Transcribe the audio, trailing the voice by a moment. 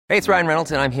Hey, it's Ryan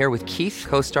Reynolds, and I'm here with Keith,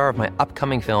 co-star of my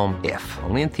upcoming film, If,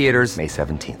 only in theaters May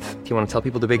 17th. Do you want to tell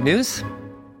people the big news?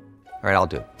 All right,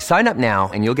 I'll do it. Sign up now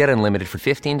and you'll get unlimited for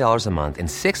 $15 a month and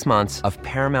 6 months of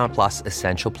Paramount Plus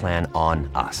Essential Plan on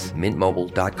us.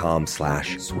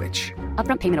 MintMobile.com/switch.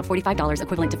 Upfront payment of $45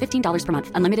 equivalent to $15 per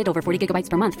month. Unlimited over 40 gigabytes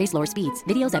per month. Face lower speeds.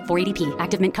 Videos at 480p.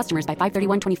 Active Mint customers by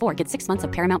 531.24 get 6 months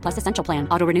of Paramount Plus Essential Plan.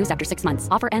 Auto renews after 6 months.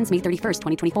 Offer ends May 31st,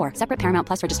 2024. Separate Paramount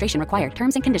Plus registration required.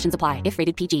 Terms and conditions apply if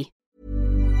rated PG.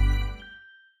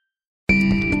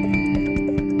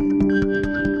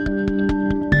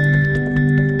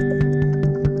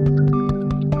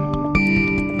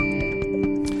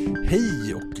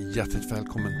 Hej och hjärtligt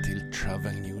välkommen till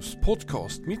Travel News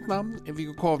Podcast. Mitt namn är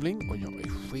Viggo Kavling och jag är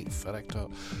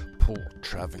chefredaktör på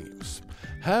Travel News.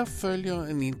 Här följer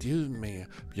en intervju med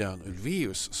Björn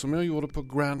Ulvaeus som jag gjorde på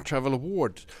Grand Travel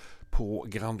Award på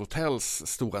Grand Hotels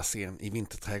stora scen i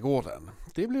Vinterträdgården.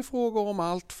 Det blir frågor om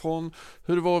allt från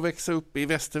hur det var att växa upp i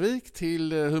Västervik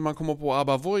till hur man kommer på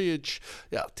ABBA Voyage,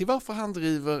 till varför han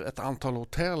driver ett antal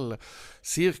hotell,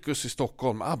 Cirkus i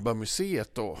Stockholm,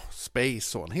 ABBA-museet och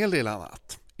Space och en hel del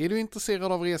annat. Är du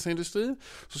intresserad av reseindustrin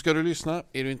så ska du lyssna.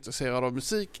 Är du intresserad av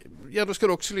musik, då ska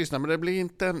du också lyssna, men det blir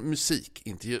inte en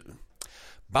musikintervju.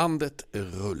 Bandet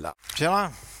rullar.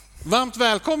 Tjena. Varmt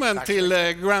välkommen till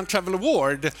Grand Travel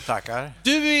Award. Tackar.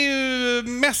 Du är ju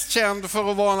mest känd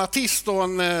för att vara en artist och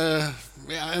en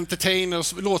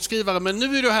entertainer, låtskrivare, men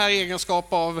nu är du här i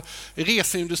egenskap av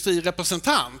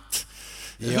reseindustrirepresentant.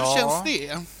 Hur känns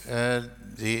det?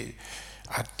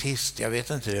 Artist, jag vet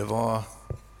inte, det var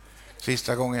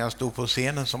sista gången jag stod på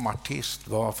scenen som artist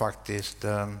var faktiskt,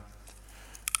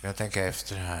 jag tänker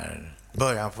efter här,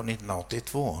 början på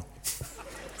 1982.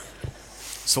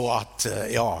 Så att,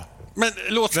 ja. Men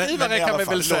låtskrivare kan vi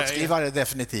väl säga? Låtskrivare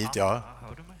definitivt, ja.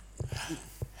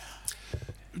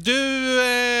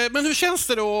 Men hur känns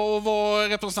det då att vara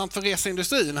representant för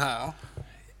reseindustrin här?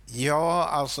 Ja,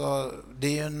 alltså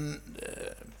det är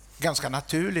ganska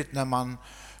naturligt när man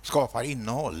skapar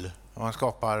innehåll. När man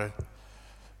skapar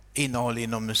innehåll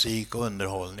inom musik och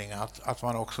underhållning att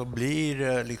man också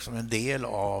blir liksom en del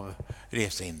av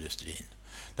reseindustrin.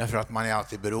 Därför att man är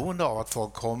alltid beroende av att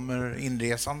folk kommer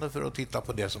inresande för att titta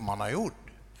på det som man har gjort.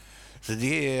 Så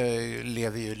det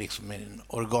lever ju liksom i en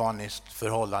organiskt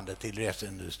förhållande till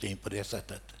reseindustrin på det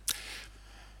sättet.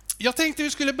 Jag tänkte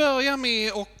vi skulle börja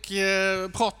med och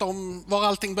prata om var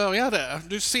allting började.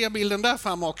 Du ser bilden där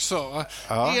fram också.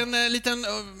 Ja. Det är en liten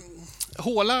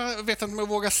håla, vet inte om jag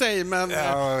vågar säga, men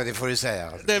ja, det får du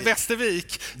säga. Det är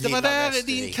Västervik. Det var där Västervik.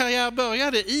 Din karriär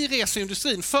började i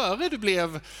reseindustrin före du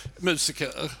blev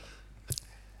musiker.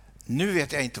 Nu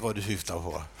vet jag inte vad du syftar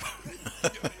på.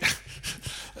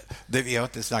 Vi har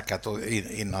inte snackat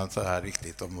innan så här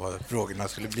riktigt om vad frågorna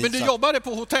skulle bli. Men du jobbade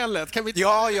på hotellet, kan vi...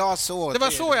 Ja, så. Det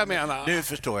var så jag menar. Nu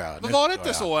förstår jag. Var det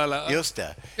inte så, eller? Just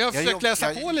det. Jag försökte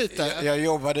läsa på lite. Jag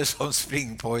jobbade som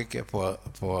springpojke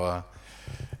på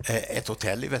ett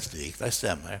hotell i Västervik, det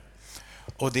stämmer.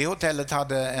 Och det hotellet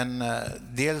hade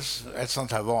dels ett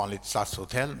sånt här vanligt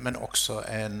stadshotell, men också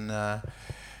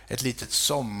ett litet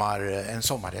en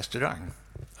sommarrestaurang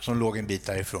som låg en bit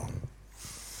därifrån.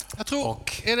 Jag tror,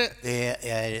 och det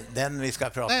är den vi ska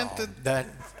prata om. Där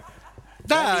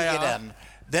ligger ja.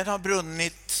 Den har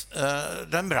brunnit,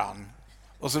 den brann.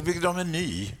 Och så byggde de en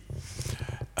ny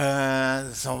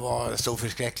som var så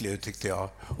förskräcklig, tyckte jag.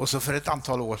 Och så för ett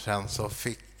antal år sedan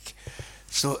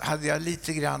så hade jag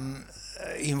lite grann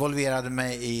involverade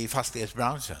mig i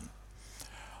fastighetsbranschen.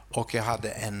 Och jag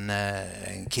hade en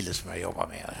kille som jag jobbade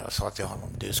med. Jag sa till honom,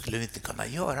 du skulle inte kunna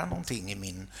göra någonting i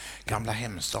min gamla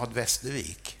hemstad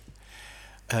Västervik.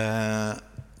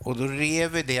 Och då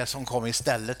rev vi det som kom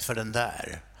istället för den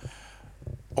där.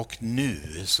 Och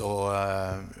nu så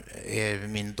är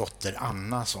min dotter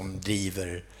Anna som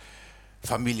driver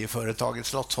familjeföretaget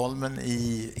Slottsholmen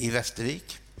i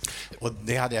Västervik. Och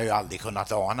det hade jag ju aldrig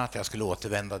kunnat ana att jag skulle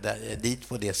återvända dit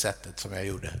på det sättet som jag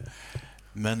gjorde.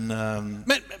 Men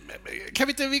kan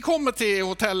vi kommer till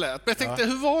hotellet. Men jag tänkte,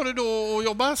 hur var det då att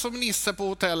jobba som nisse på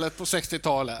hotellet på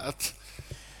 60-talet?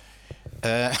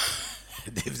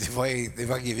 Det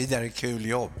var vidare kul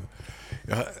jobb.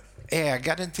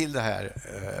 Ägaren till det här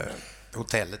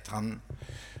hotellet,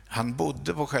 han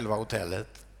bodde på själva hotellet.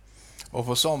 Och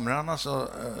på somrarna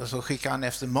så skickade han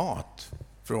efter mat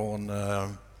från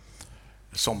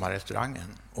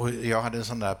sommarrestaurangen. Och jag hade en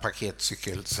sån där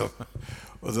paketcykel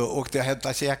och då åkte jag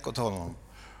hämta käk åt honom.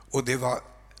 Och det var,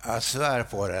 jag svär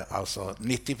på det, alltså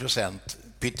 90%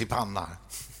 pyttipanna.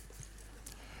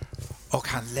 Och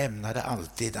han lämnade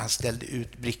alltid, han ställde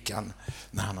ut brickan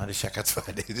när han hade käkat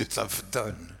färdigt utanför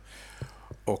dörren.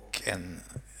 Och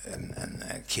en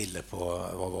kille på,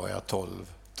 vad var jag,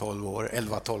 12 år,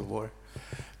 11-12 år.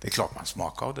 Det är klart man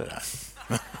smakar av det där.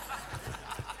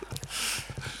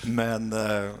 Men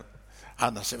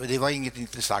annars, det var inget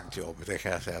intressant jobb, det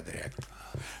kan jag säga direkt.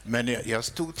 Men jag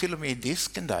stod till och med i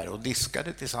disken där och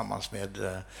diskade tillsammans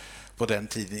med, på den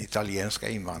tiden, italienska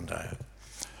invandrare.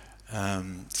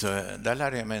 Så där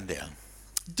lärde jag mig en del.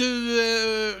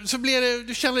 Du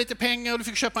tjänade lite pengar och du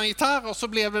fick köpa en gitarr och så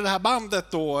blev det här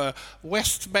bandet då,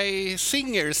 West Bay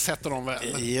Singers heter de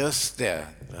väl? Just det,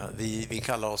 vi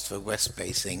kallar oss för West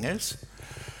Bay Singers.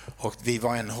 Och vi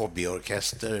var en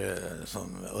hobbyorkester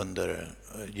som under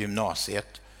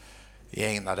gymnasiet. Vi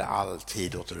ägnade all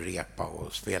tid åt att repa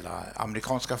och spela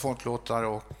amerikanska folklåtar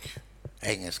och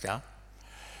engelska.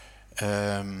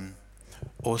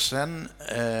 Och sen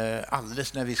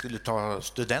alldeles när vi skulle ta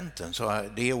studenten, så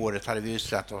det året hade vi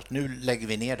sagt att nu lägger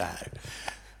vi ner det här.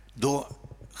 Då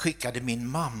skickade min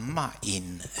mamma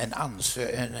in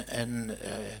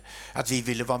att vi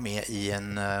ville vara med i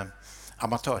en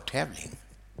amatörtävling.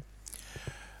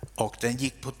 Och den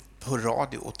gick på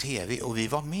radio och tv och vi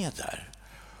var med där.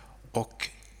 Och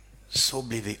så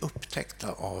blev vi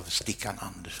upptäckta av Stickan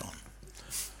Andersson.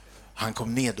 Han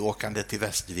kom nedåkande till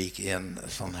Västervik i en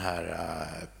sån här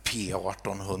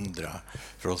P1800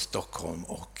 från Stockholm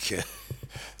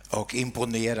och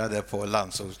imponerade på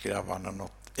landsortsgrabbarna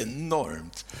något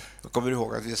enormt. Jag kommer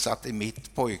ihåg att vi satt i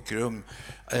mitt pojkrum,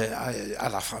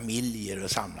 alla familjer,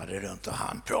 och samlade runt och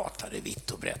han pratade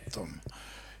vitt och brett om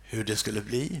hur det skulle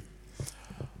bli.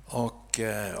 Och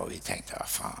vi tänkte, vad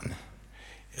fan.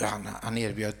 Han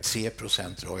erbjöd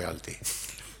 3% royalty.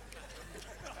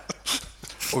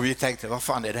 Och vi tänkte, vad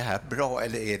fan, är det här bra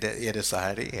eller är det så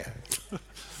här det är?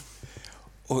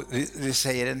 Och det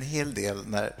säger en hel del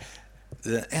när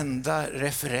den enda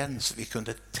referens vi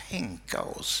kunde tänka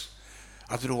oss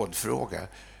att rådfråga,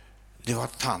 det var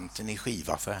tanten i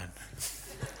skivaffären.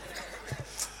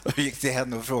 Och vi gick till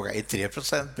henne och frågade, är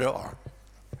 3% bra?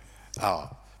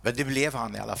 Ja, men det blev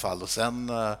han i alla fall. Och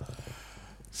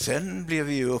sen blev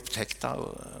vi ju upptäckta.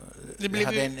 Vi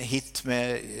hade en hit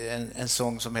med en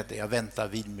sång som heter Jag väntar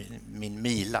vid min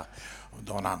mila av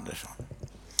Dan Andersson.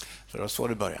 Så det var så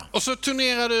det började. Och så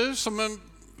turnerar du som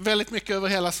väldigt mycket över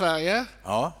hela Sverige.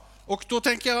 Ja. Och då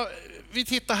tänker jag, vi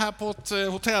tittar här på ett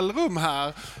hotellrum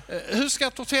här. Hur ska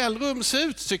ett hotellrum se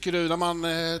ut, tycker du, när man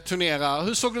turnerar?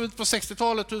 Hur såg det ut på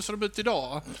 60-talet? Hur ser det ut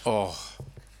idag?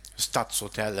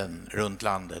 Stadshotellen runt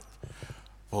landet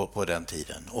på den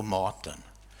tiden. Och maten.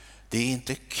 Det är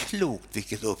inte klokt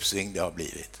vilket uppsving det har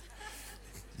blivit.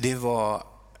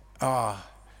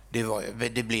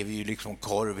 Det blev ju liksom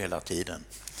korv hela tiden.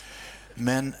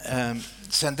 Men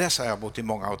sen dess har jag bott i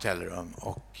många hotellrum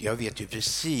och jag vet ju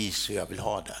precis hur jag vill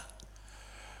ha det.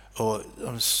 Och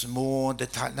de små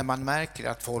detaljer, när man märker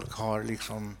att folk har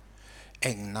liksom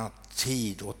ägnat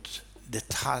tid åt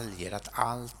detaljer, att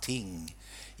allting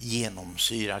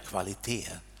genomsyrar kvalitet.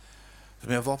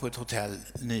 Jag var på ett hotell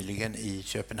nyligen i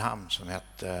Köpenhamn som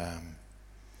hette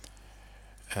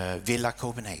Villa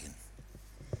Copenhagen.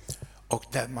 Och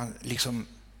där man liksom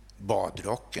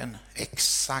badrocken,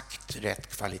 exakt rätt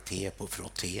kvalitet på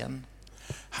frottén,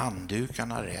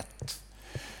 handdukarna rätt,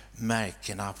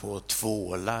 märkena på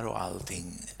tvålar och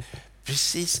allting.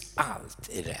 Precis allt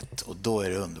är rätt och då är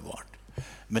det underbart.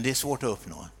 Men det är svårt att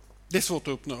uppnå. Det är svårt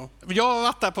att uppnå. Jag har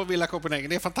varit där på Villa Copenhagen,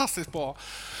 det är fantastiskt bra.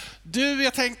 Du,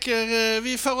 jag tänker,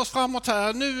 vi för oss framåt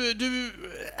här. Nu, du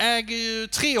äger ju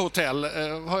 3 hotell,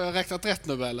 har jag räknat rätt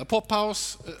nu eller?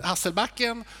 Pophouse,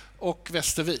 Hasselbacken och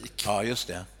Västervik. Ja, just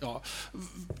det. Ja.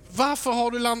 Varför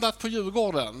har du landat på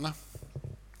Djurgården?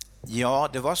 Ja,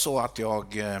 det var så att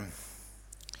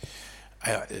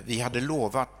vi hade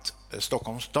lovat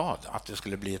Stockholms stad att det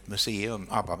skulle bli ett museum,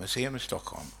 ABBA-museum i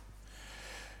Stockholm.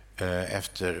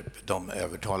 Efter de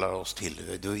övertalade oss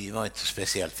till det. Vi var inte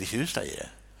speciellt förtjusta i det.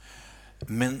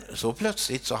 Men så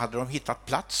plötsligt så hade de hittat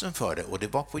platsen för det och det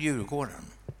var på Djurgården.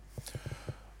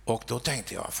 Och då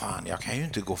tänkte jag, fan, jag kan ju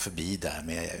inte gå förbi där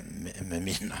med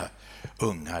mina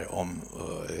ungar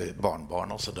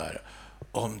barnbarn och sådär.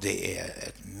 Om det är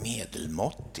ett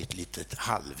medelmåttigt, litet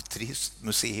halvtrist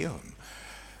museum.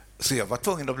 Så jag var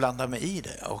tvungen att blanda mig i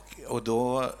det. Och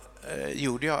då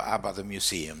gjorde jag ABBA The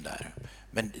Museum där.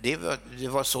 Men det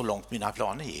var så långt mina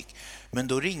planer gick. Men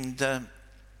då ringde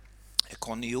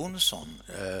Conny Jonsson,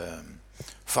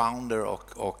 founder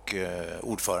och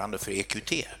ordförande för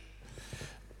EQT.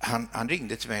 Han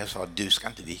ringde till mig och sa, du, ska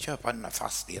inte vi köpa den här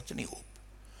fastigheten ihop?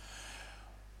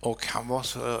 Och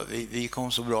vi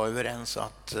kom så bra överens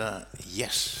att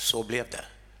yes, så blev det.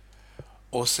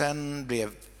 Och sen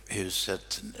blev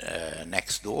huset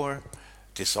next door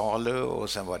till salu och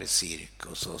sen var det cirk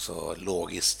och så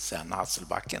logiskt sen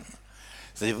Hasselbacken.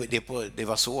 Så det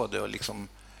var så det liksom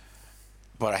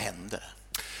bara hände.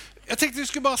 Jag tänkte vi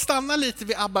skulle bara stanna lite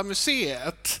vid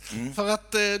ABBA-museet. För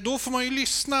att då får man ju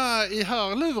lyssna i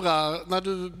hörlurar när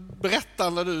du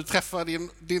berättar när du träffade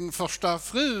din första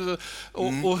fru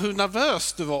och hur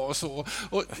nervös du var och så.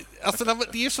 Och, alltså,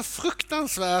 det är så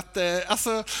fruktansvärt.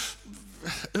 Alltså,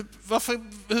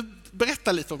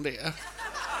 berätta lite om det.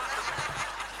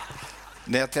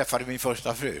 När jag träffade min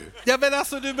första fru. Ja, men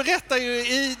alltså du berättar ju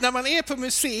när man är på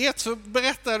museet så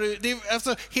berättar du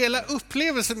alltså hela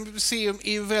upplevelsen med museum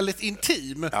är ju väldigt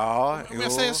intim. Ja, om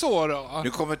jag säger så då. Nu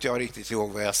kommer inte jag riktigt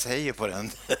ihåg vad jag säger på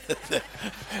den.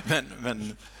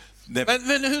 men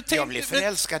hur jag blev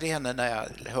förälskad i henne när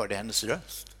jag hörde hennes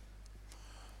röst.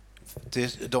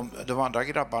 De andra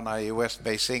grabbarna i West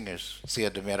Bay Singers,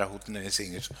 sedermera Hootenanny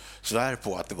Singers, svär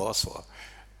på att det var så.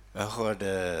 Jag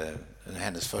hörde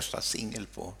hennes första singel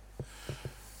på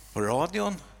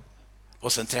radion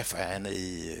och sen träffade jag henne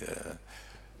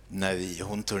när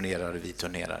hon turnerade, vi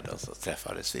turnerade och så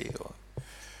träffades vi. Och,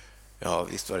 ja,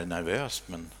 visst var det nervöst,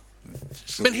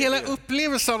 men hela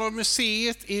upplevelsen av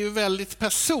museet är ju väldigt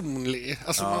personlig.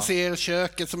 Alltså man ser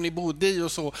köket som ni bodde i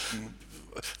och så.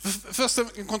 Först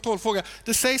en kontrollfråga.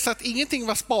 Det sägs att ingenting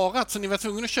var sparat så ni var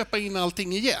tvungna att köpa in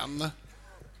allting igen.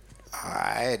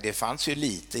 Nej, det fanns ju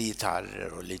lite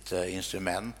gitarrer och lite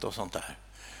instrument och sånt där.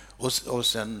 Och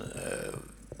sen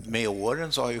med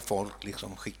åren så har ju folk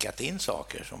liksom skickat in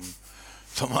saker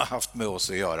som har haft med oss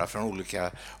att göra från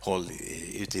olika håll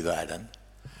ute i världen.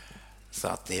 Så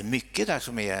att det är mycket där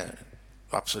som är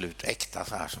absolut äkta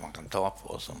så här som man kan ta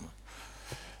på.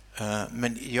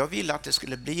 Men jag ville att det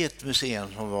skulle bli ett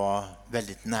museum som var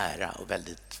väldigt nära och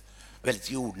väldigt,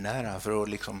 väldigt jordnära för att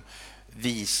liksom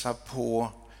visa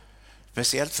på,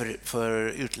 speciellt för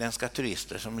utländska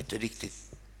turister som inte riktigt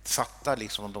fattar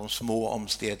liksom de små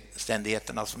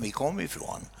omständigheterna som vi kom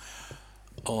ifrån.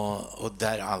 Och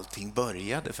där allting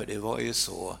började, för det var ju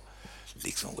så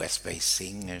liksom West Bay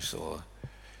Singers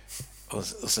och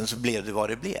sen så blev det vad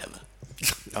det blev.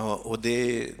 Och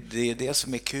det är det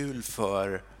som är kul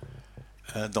för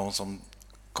de som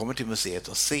kommer till museet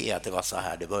och ser att det var så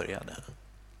här det började.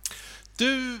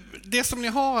 Det som ni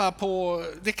har här på,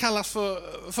 det kallas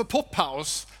för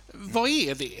pophouse. Vad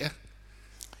är det?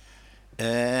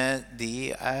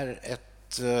 Det är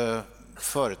ett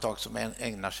företag som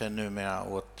ägnar sig numera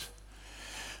åt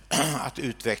att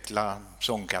utveckla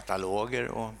sångkataloger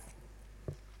och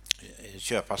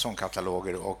köpa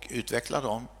sångkataloger och utveckla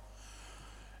dem.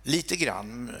 Lite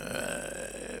grann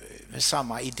med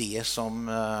samma idé som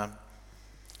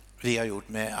vi har gjort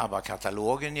med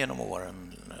ABBA-katalogen genom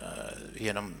åren,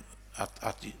 genom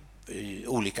att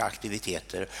olika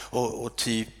aktiviteter och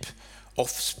typ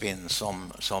Offspin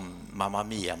som Mamma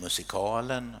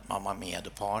Mia-musikalen, Mamma Mia the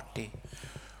Party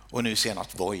och nu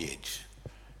senast Voyage.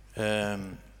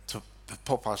 Så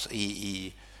Pophouse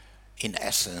in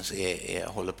essence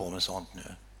håller på med sånt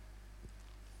nu.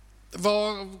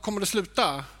 Var kommer det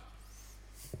sluta?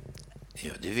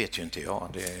 Ja, det vet ju inte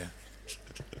jag.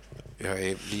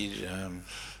 Jag blir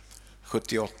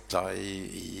 78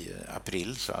 i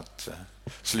april, så att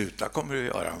sluta kommer du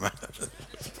göra.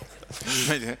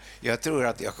 Men jag tror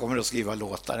att jag kommer att skriva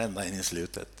låtar ända in i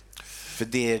slutet. För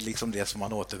det är liksom det som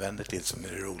man återvänder till som är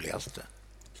det roligaste.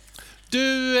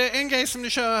 Du, en grej som ni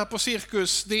kör här på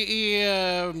Cirkus, det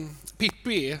är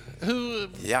Pippi.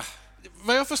 Ja.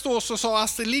 Vad jag förstår så sa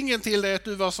Astrid Lindgren till dig att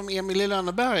du var som Emil i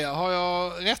Lönneberga. Har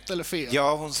jag rätt eller fel?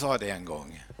 Ja, hon sa det en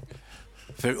gång.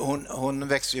 För hon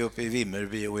växte ju upp i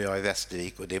Vimmerby och jag i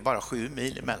Västervik och det är bara 7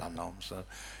 mil emellan dem. Så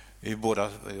vi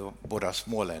är båda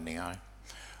smålänningar.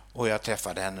 Och jag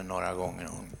träffade henne några gånger.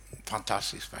 Hon är en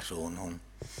fantastisk person. Hon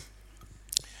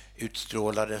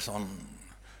utstrålade sån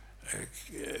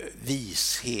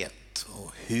vishet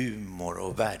och humor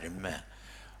och värme.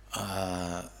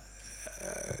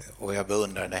 Och jag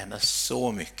beundrade henne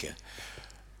så mycket.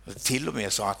 Till och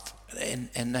med så att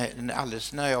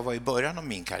alldeles när jag var i början av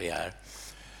min karriär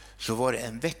så var det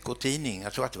en veckotidning,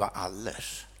 jag tror att det var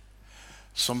Allers,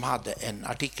 som hade en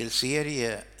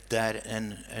artikelserie där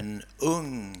en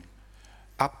ung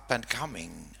up and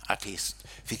coming artist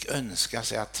fick önska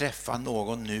sig att träffa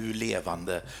någon nu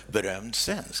levande berömd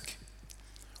svensk.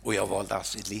 Och jag valde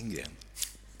Astrid Lindgren.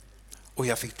 Och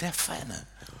jag fick träffa henne.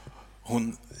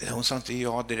 Hon sa inte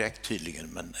ja direkt tydligen,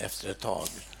 men efter ett tag.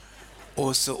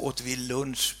 Och så åt vi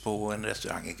lunch på en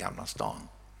restaurang i Gamla stan.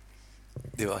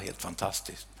 Det var helt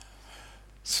fantastiskt.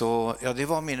 Så ja, det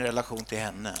var min relation till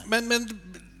henne. Men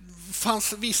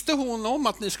visste hon om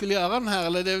att ni skulle göra den här,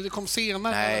 eller det kom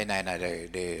senare? Nej,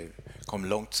 det kom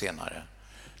långt senare.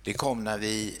 Det kom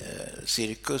när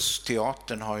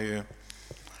Cirkusteatern har ju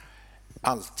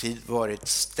alltid varit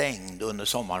stängd under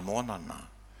sommarmånaderna.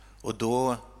 Och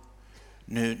då,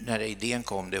 nu när idén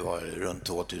kom, det var runt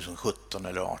 2017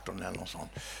 eller 18 eller något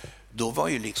sånt. Då var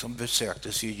ju liksom,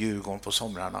 besöktes ju Djurgården på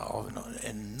somrarna av en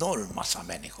enorm massa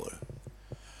människor.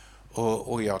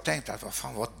 Och jag tänkte att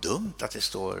vad dumt att det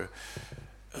står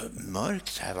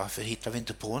mörkt här. Varför hittar vi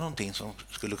inte på någonting som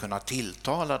skulle kunna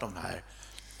tilltala de här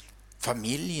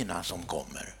familjerna som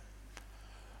kommer?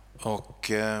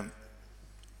 Och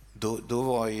då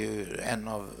var ju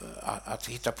att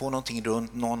hitta på någonting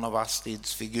runt någon av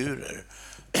Astrids figurer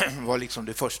var liksom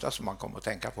det första som man kom att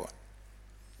tänka på.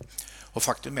 Och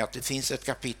faktum är att det finns ett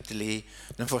kapitel i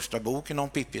den första boken om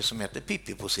Pippi som heter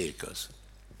Pippi på cirkus.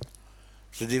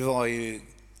 Så det var ju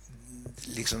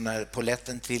liksom, när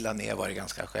polletten trillade ner var det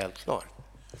ganska självklart.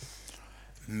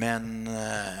 Men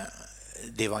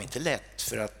det var inte lätt,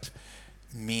 för att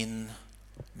min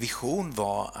vision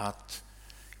var att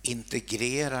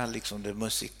integrera liksom det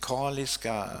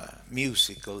musikaliska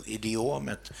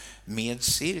musical-idiomet med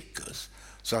cirkus,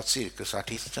 så att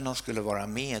cirkusartisterna skulle vara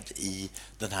med i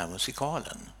den här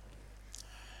musikalen.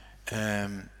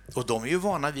 Och de är ju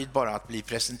vana vid bara att bli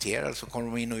presenterade, så kommer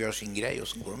de in och gör sin grej och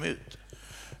så går de ut.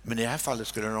 Men i det här fallet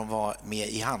skulle de vara med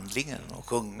i handlingen och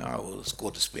sjunga och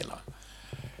skådespela.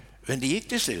 Men det gick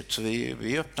till slut, så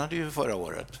vi öppnade ju förra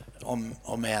året,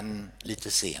 om än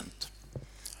lite sent.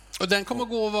 Och den kommer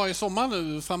gå varje sommar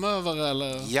nu framöver,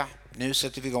 eller? Ja, nu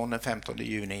sätter vi igång den 15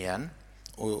 juni igen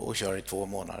och kör i 2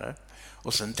 månader.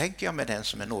 Och sen tänker jag med den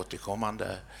som en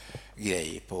återkommande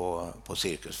grej på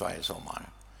cirkus varje sommar.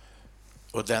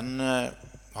 Och den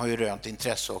har ju rönt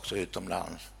intresse också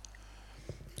utomlands.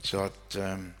 Så att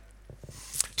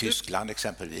Tyskland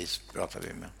exempelvis pratar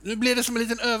vi med. Nu blir det som en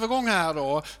liten övergång här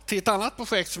då till ett annat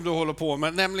projekt som du håller på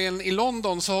med. Nämligen i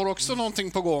London så har du också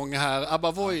någonting på gång här,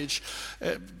 ABBA Voyage.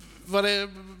 Vad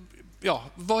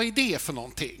är det för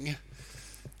någonting?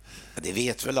 Det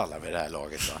vet väl alla vid det här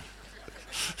laget, va?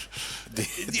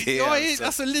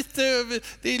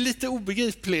 Det är lite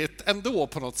obegripligt ändå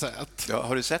på något sätt. Ja,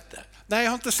 har du sett det? Nej,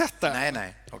 jag har inte sett det.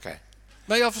 Nej, okej.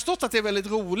 Men jag har förstått att det är väldigt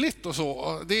roligt och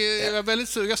så. Det är väldigt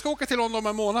sugen. Jag ska åka till London om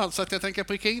en månad, så att jag tänker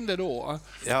pricka in det då.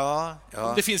 Ja.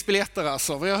 Det finns biljetter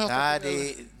alltså. Vi har hört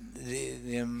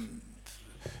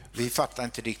vi fattar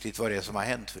inte riktigt vad det är som har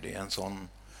hänt, för det är en sån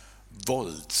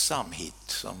våldsam hit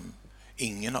som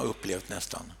ingen har upplevt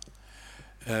nästan.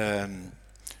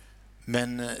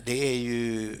 Men det är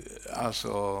ju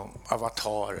alltså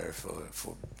avatarer,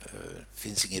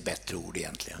 finns inget bättre ord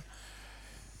egentligen.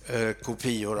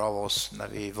 Kopior av oss när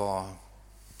vi var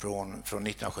från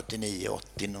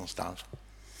 1979-80 någonstans.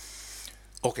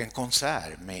 Och en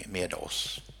konsert med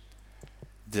oss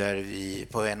där vi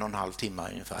på 1,5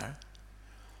 timmar ungefär.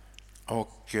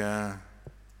 Och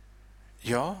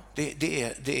ja, det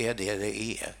är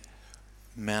det är.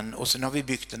 Men, och sen har vi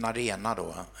byggt en arena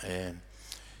då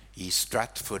i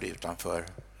Stratford utanför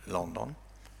London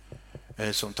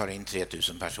som tar in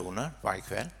 3000 personer varje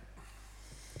kväll.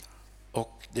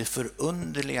 Och det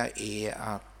förunderliga är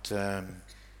att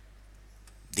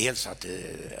dels att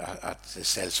det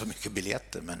säljs så mycket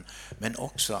biljetter, men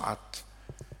också att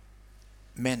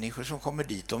människor som kommer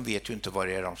dit, de vet ju inte vad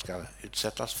det är de ska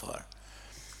utsättas för.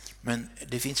 Men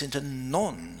det finns inte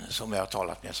någon som jag har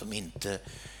talat med som inte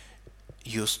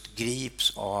just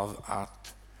grips av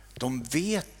att de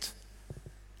vet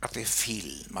att det är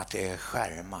film, att det är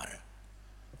skärmar.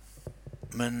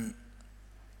 Men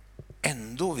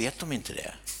ändå vet de inte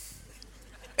det.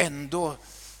 Ändå,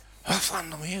 vad fan,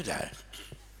 de är ju där.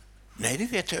 Nej, det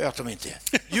vet jag att de inte är.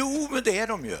 Jo, men det är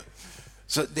de ju.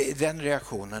 Så det är den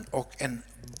reaktionen, och en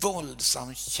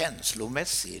våldsam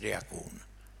känslomässig reaktion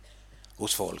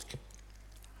hos folk.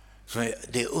 Så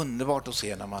det är underbart att se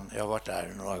jag har varit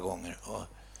där några gånger.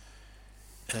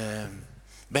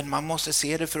 Men man måste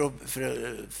se det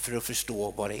för att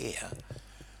förstå vad det är.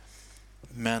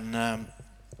 Men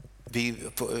vi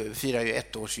firar ju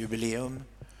 1-årsjubileum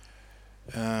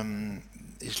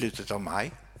i slutet av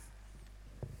maj.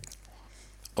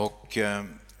 Och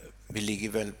vi ligger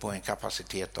väl på en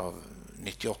kapacitet av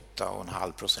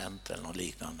 98,5% eller något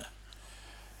liknande.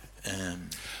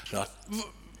 Så att,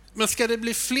 men ska det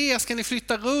bli fler? Ska ni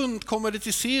flytta runt? Kommer det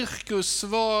till cirkus?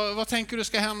 Vad tänker du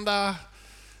ska hända?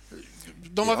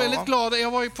 De var väldigt glada.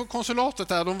 Jag var ju på konsulatet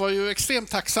där. De var ju extremt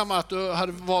tacksamma att du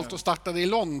hade valt att starta det i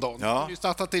London. Du har ju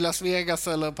startat i Las Vegas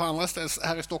eller på andra ställen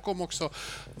här i Stockholm också.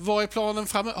 Vad är planen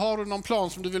framåt? Har du någon plan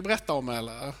som du vill berätta om,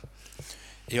 eller?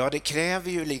 Ja, det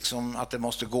kräver ju liksom att det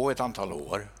måste gå ett antal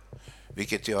år,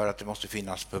 vilket gör att det måste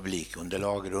finnas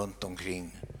publikunderlag runt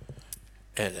omkring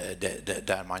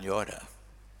där man gör det.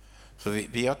 Så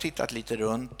vi har tittat lite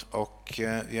runt och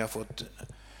vi har fått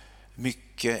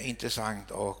mycket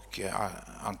intressant och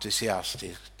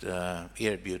entusiastiskt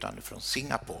erbjudande från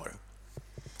Singapore.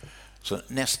 Så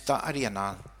nästa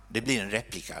arena, det blir en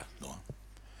replika då.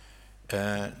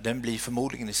 Den blir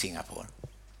förmodligen i Singapore.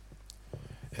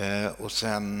 Och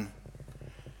sen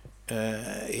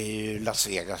är ju Las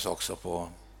Vegas också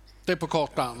det är på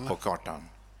kartan. På kartan.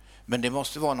 Men det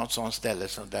måste vara något sånt ställe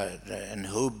som där en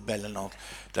hubb eller något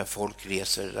där folk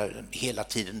reser, där hela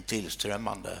tiden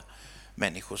tillströmmande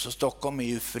människor. Så Stockholm är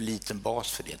ju för liten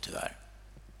bas för det tyvärr.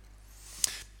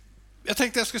 Jag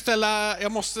tänkte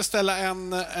jag måste ställa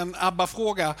en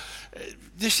ABBA-fråga.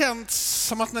 Det känns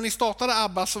som att när ni startade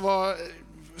ABBA så var,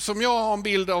 som jag har en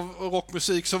bild av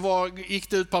rockmusik, så gick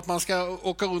det ut på att man ska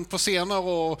åka runt på scener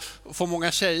och få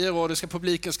många tjejer och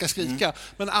publiken ska skrika.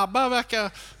 Men ABBA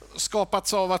verkar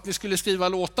skapats av att ni skulle skriva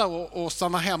låtar och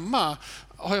stanna hemma.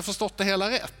 Har jag förstått det hela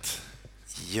rätt?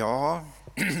 Ja,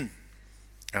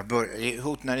 i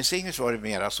Hotnära Singers var det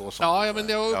mera så som... Ja, men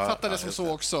jag uppfattade det som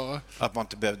så också. Att man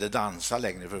inte behövde dansa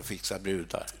längre för att fixa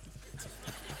brudar.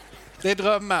 Det är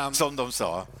drömmen. Som de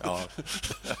sa, ja.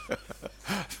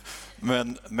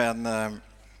 Men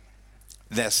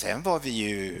sen var vi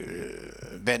ju...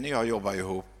 Benny och jag jobbade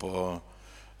ihop och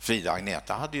Frida och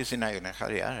Agneta hade ju sina egna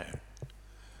karriärer.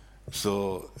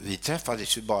 Så vi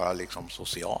träffades ju bara liksom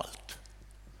socialt.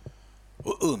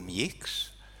 Och umgicks.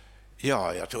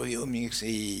 Ja, jag tror vi umgicks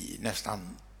i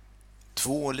nästan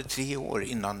 2 eller 3 år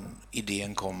innan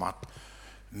idén kom att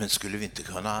men skulle vi inte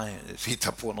kunna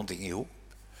hitta på någonting ihop.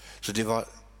 Så det var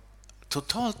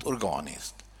totalt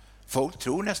organiskt. Folk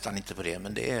tror nästan inte på det,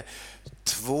 men det är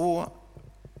 2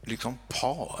 liksom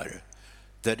par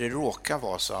där det råkar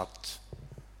vara så att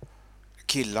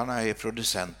killarna är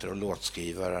producenter och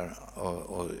låtskrivare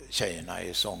och tjejerna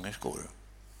är sångerskor.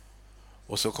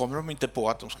 Och så kommer de inte på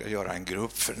att de ska göra en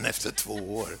grupp förrän efter 2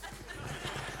 år.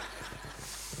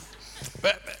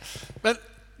 Men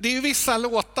det är ju vissa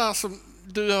låtar som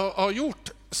du har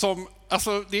gjort som...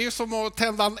 Alltså, det är som att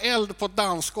tända en eld på ett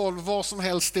dansgolv vad som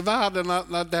helst i världen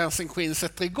när Dancing Queen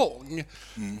sätter igång.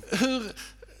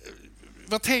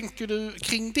 Vad tänker du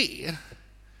kring det?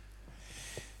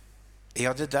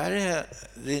 Ja, det där är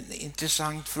en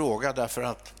intressant fråga därför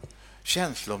att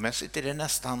känslomässigt är det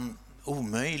nästan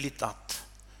omöjligt att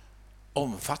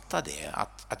omfatta det.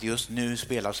 Att just nu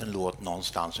spelas en låt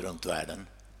någonstans runt världen.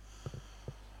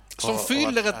 Som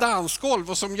fyller ett dansgolv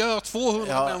och som gör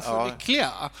 200 människor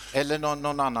lyckliga. Eller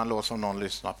någon annan låt som någon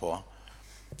lyssnar på.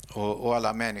 Och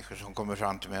alla människor som kommer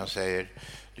fram till mig och säger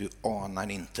du anar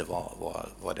inte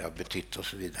vad det har betytt och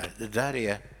så vidare. Det där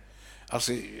är...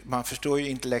 Alltså, man förstår ju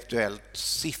intellektuellt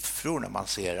siffror när man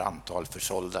ser antal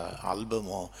försålda album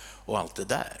och allt det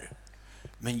där.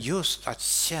 Men just att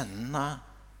känna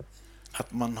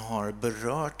att man har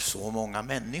berört så många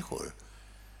människor,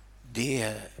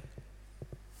 det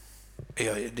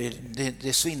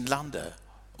är svindlande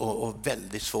och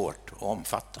väldigt svårt att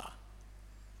omfatta.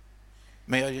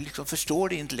 Men jag liksom förstår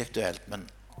det intellektuellt, men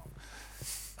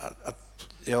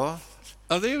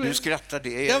du skrattar.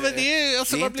 Det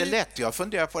är inte lätt. Jag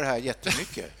funderar på det här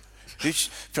jättemycket.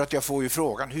 För att jag får ju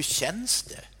frågan, hur känns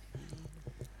det?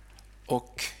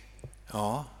 Och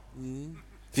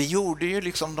vi gjorde ju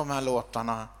liksom de här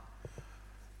låtarna.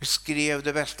 Vi skrev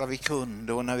det bästa vi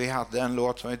kunde och när vi hade en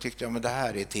låt som vi tyckte men det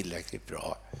här är tillräckligt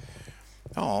bra.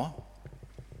 Ja,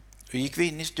 då gick vi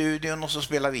in i studion och så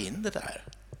spelade vi in det där.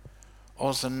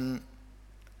 Och sen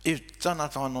utan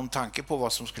att ha någon tanke på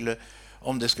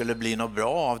om det skulle bli något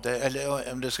bra av det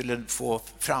eller om det skulle få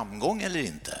framgång eller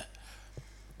inte.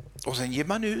 Och sen ger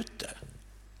man ut det.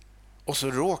 Och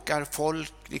så råkar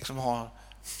folk liksom ha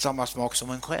samma smak som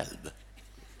en själv.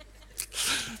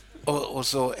 Och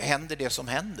så händer det som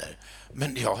händer.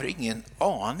 Men jag har ingen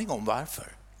aning om varför.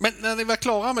 Men när ni var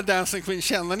klara med Dancing Queen,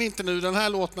 känner ni inte nu den här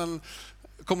låten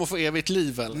kommer få evigt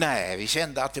liv? Eller? Nej, vi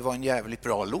kände att det var en jävligt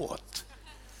bra låt.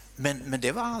 Men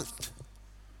det var allt.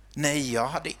 Nej,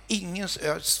 jag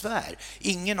svär,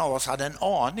 ingen av oss hade en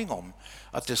aning om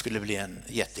att det skulle bli en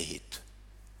jättehit.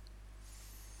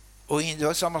 Och det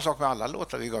var samma sak med alla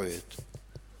låtar vi gav ut.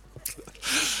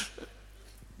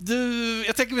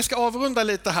 Jag tänker vi ska avrunda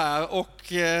lite här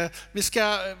och vi ska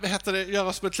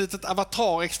göra som ett litet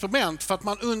avatar-experiment för att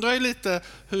man undrar ju lite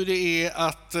hur det är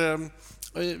att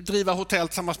driva hotell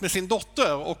tillsammans med sin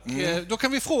dotter och då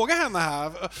kan vi fråga henne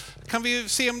här. Kan vi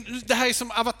se om det här är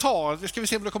som avatar? Det ska vi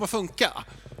se om det kommer funka.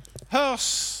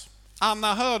 Hörs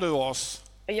Anna, hör du oss?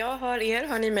 Jag hör er,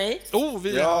 hör ni mig?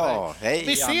 Hej,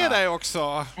 vi ser Anna. dig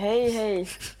också. Hej.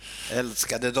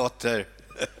 Älskade dotter.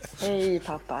 Hej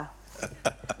pappa.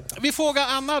 Vi frågar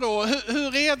Anna då,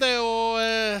 hur är det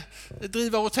att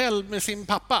driva hotell med sin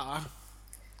pappa?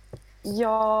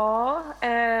 Ja,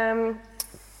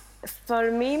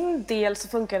 för min del så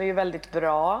funkar det ju väldigt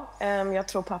bra. Jag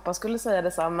tror pappa skulle säga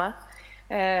detsamma.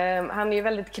 Han är ju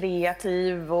väldigt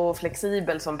kreativ och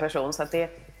flexibel som person. Så att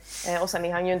och sen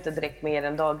är han ju inte direkt med i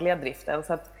den dagliga driften.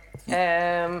 Så att,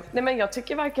 nej, men jag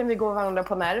tycker varken vi går varandra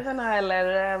på nerverna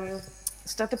eller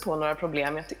stöter på några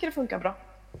problem. Jag tycker det funkar bra.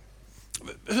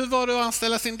 Hur var det att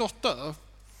anställa sin dotter?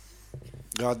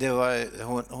 Ja,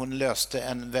 hon löste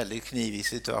en väldigt knivig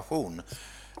situation.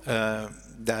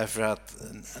 Därför att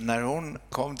när hon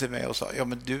kom till mig och sa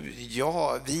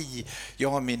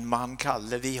jag och min man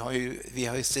Kalle, vi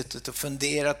har ju suttit och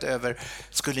funderat över,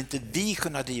 skulle inte vi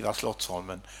kunna driva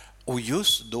Slottsholmen? Och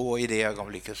just då i det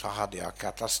ögonblicket så hade jag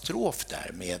katastrof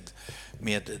där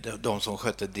med de som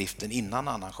skötte driften innan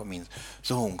Anna kom in.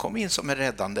 Så hon kom in som en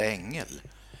räddande ängel,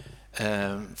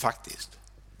 faktiskt.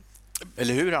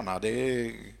 Eller hur, Anna?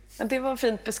 Det var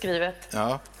fint beskrivet.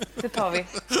 Ja. Det tar vi.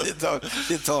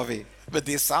 Det tar vi. Men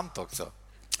det är sant också.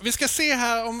 Vi ska se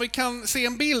här om vi kan se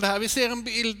en bild här. Vi ser en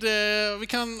bild.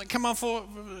 Kan man få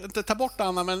inte ta bort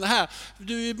Anna, men här.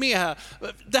 Du är med här.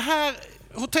 Det här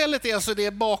hotellet är alltså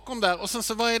det bakom där. Och sen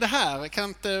så vad är det här? Kan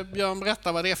inte Björn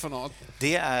berätta vad det är för något?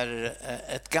 Det är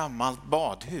ett gammalt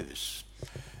badhus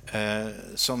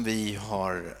som vi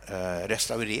har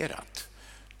restaurerat.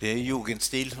 Det är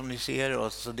jugendstil som ni ser,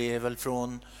 och så det är väl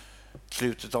från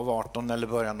slutet av 1800 eller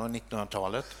början av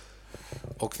 1900-talet.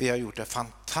 Och vi har gjort ett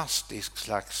fantastiskt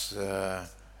slags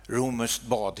romerskt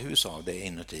badhus av det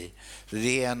inuti. Så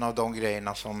det är en av de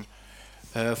grejerna som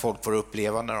folk får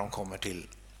uppleva när de kommer till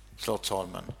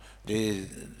Slottsholmen. Det är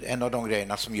en av de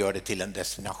grejerna som gör det till en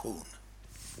destination.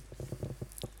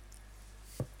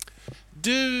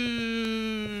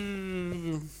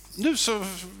 Nu så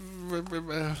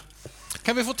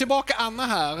kan vi få tillbaka Anna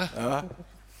här. Ja.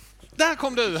 Där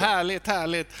kom du, härligt.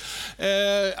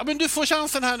 Men du får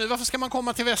chansen här nu. Varför ska man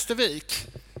komma till Västervik?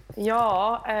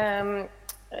 Ja,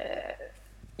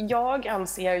 jag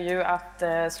anser ju att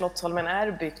Slottsholmen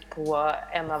är byggt på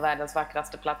en av världens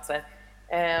vackraste platser.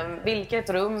 Vilket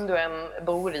rum du än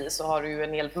bor i så har du ju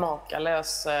en helt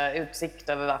makalös utsikt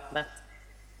över vattnet.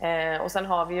 Och sen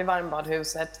har vi ju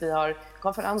varmbadhuset, vi har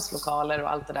konferenslokaler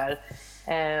och allt det där.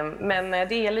 Men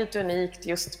det är lite unikt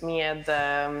just med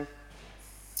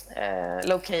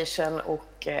location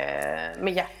och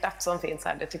med hjärtat som finns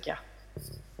här, det tycker jag.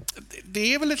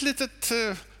 Det är väl ett litet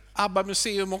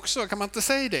ABBA-museum också, kan man inte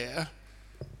säga det?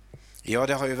 Ja,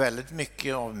 det har ju väldigt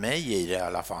mycket av mig i det i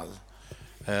alla fall.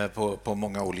 På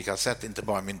många olika sätt, inte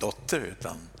bara min dotter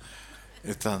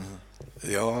utan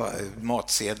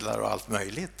matsedlar och allt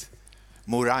möjligt.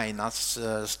 Mor Ainas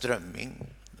strömming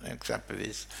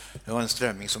exempelvis. Det var en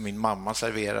strömming som min mamma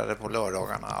serverade på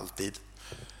lördagarna alltid.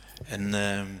 En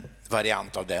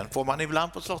variant av den får man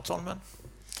ibland på Slottsholmen.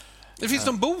 Det finns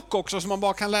en bok också som man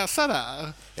bara kan läsa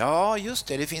där. Ja, just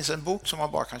det. Det finns en bok som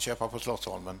man bara kan köpa på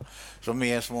Slottsholmen som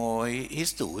är små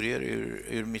historier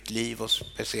ur mitt liv och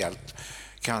speciellt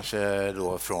kanske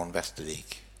då från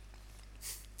Västervik.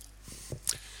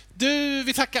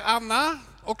 Vi tackar Anna.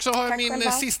 Och så har jag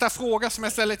min sista fråga som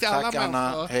jag ställer till alla människor. Tack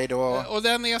Anna, hej då. Och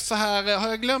den är så här, har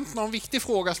jag glömt någon viktig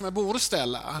fråga som jag borde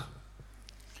ställa?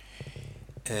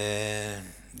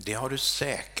 Det har du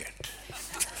säkert.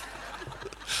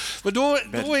 Men då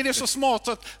är det så smart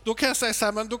att då kan jag säga så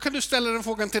här, men då kan du ställa den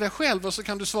frågan till dig själv och så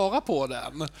kan du svara på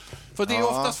den. För det är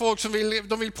oftast folk som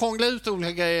vill prångla ut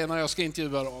olika grejer när jag ska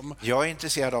intervjua dem. Jag är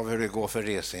intresserad av hur det går för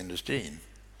reseindustrin.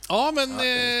 Ja, men...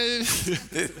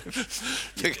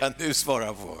 det kan du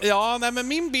svara på. Ja, nej, men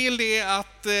min bild är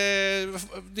att det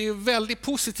är väldigt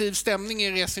positiv stämning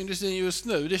i reseindustrin just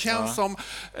nu. Det känns som...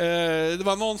 det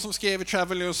var någon som skrev i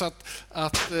Travel News att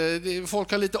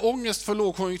folk har lite ångest för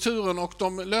lågkonjunkturen och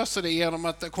de löser det genom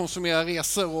att konsumera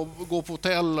resor och gå på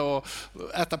hotell och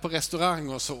äta på restaurang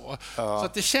och så. Ja. Så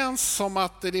att det känns som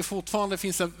att det fortfarande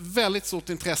finns ett väldigt stort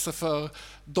intresse för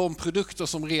de produkter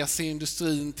som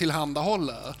reseindustrin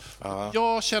tillhandahåller. Ja.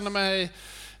 Jag känner mig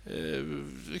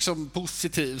liksom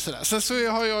positiv. Sådär. Sen så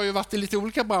har jag ju varit i lite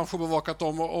olika branscher och bevakat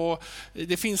dem och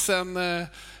det finns en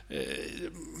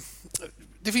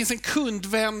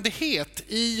kundvänlighet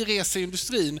i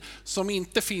reseindustrin som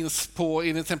inte finns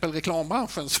i till exempel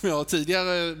reklambranschen som jag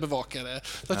tidigare bevakade.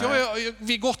 Så att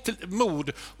vi gott till mod.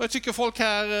 Och jag tycker folk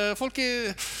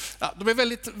de är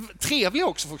väldigt trevliga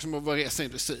också, folk som jobbar i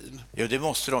reseindustrin. Ja, det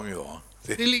måste de ju vara.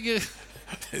 Det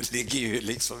ligger ju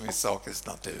liksom i sakens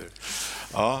natur.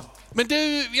 Ja. Men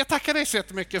du, jag tackar dig så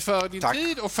jättemycket för din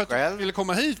tid och för att du ville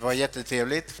komma hit. Det var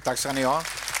jättetrevligt. Tack ska ni ha.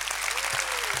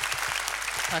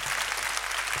 Tack.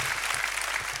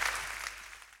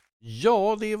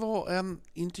 Ja, det var en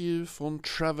intervju från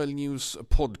Travel News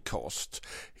Podcast.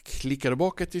 Klickar du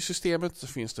bak till systemet så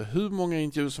finns det hur många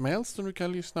intervjuer som helst som du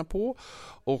kan lyssna på.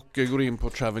 Och går du in på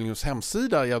Travel News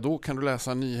hemsida, ja då kan du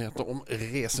läsa nyheter om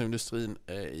reseindustrin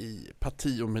i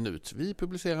parti och minut. Vi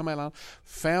publicerar mellan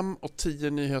 5 och 10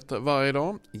 nyheter varje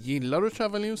dag. Gillar du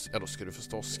Travel News? Ja, då ska du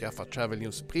förstås skaffa Travel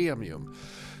News Premium.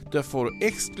 Där får du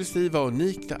exklusiva och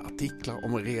unika artiklar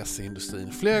om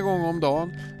reseindustrin flera gånger om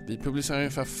dagen. Vi publicerar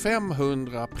ungefär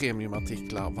 500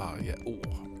 premiumartiklar varje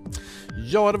år.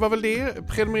 Ja, det var väl det.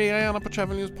 Prenumerera gärna på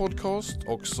Travel News Podcast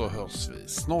och så hörs vi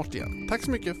snart igen. Tack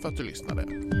så mycket för att du lyssnade.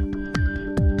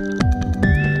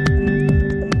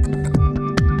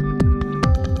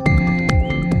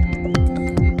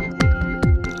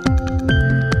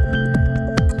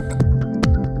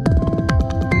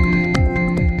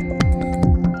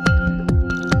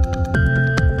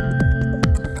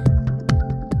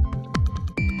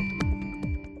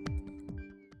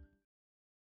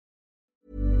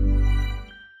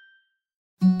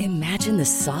 Imagine the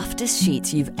softest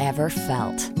sheets you've ever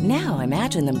felt. Now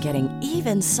imagine them getting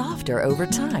even softer over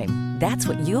time. That's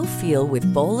what you'll feel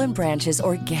with Boll & Branch's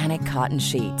organic cotton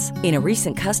sheets. In a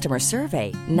recent customer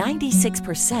survey,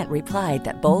 96% replied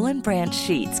that Boll & Branch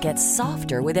sheets get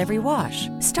softer with every wash.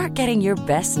 Start getting your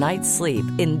best night's sleep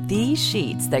in these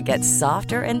sheets that get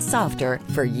softer and softer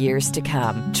for years to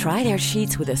come. Try their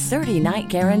sheets with a 30-night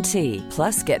guarantee.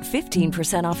 Plus, get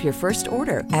 15% off your first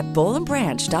order at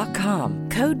bollandbranch.com.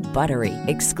 Code BUTTERY.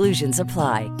 Exclusions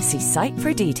apply. See site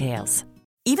for details.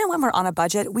 Even when we're on a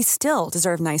budget, we still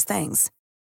deserve nice things.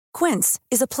 Quince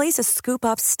is a place to scoop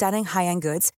up stunning high-end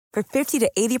goods for 50 to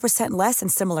 80% less than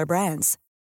similar brands.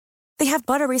 They have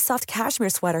buttery soft cashmere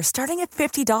sweaters starting at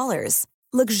 $50,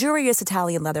 luxurious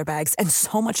Italian leather bags, and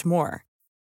so much more.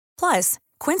 Plus,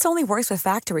 Quince only works with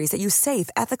factories that use safe,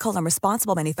 ethical, and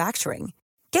responsible manufacturing.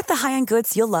 Get the high-end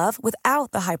goods you'll love without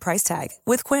the high price tag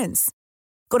with Quince.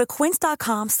 Go to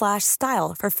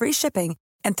quince.com/style for free shipping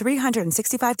and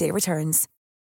 365-day returns.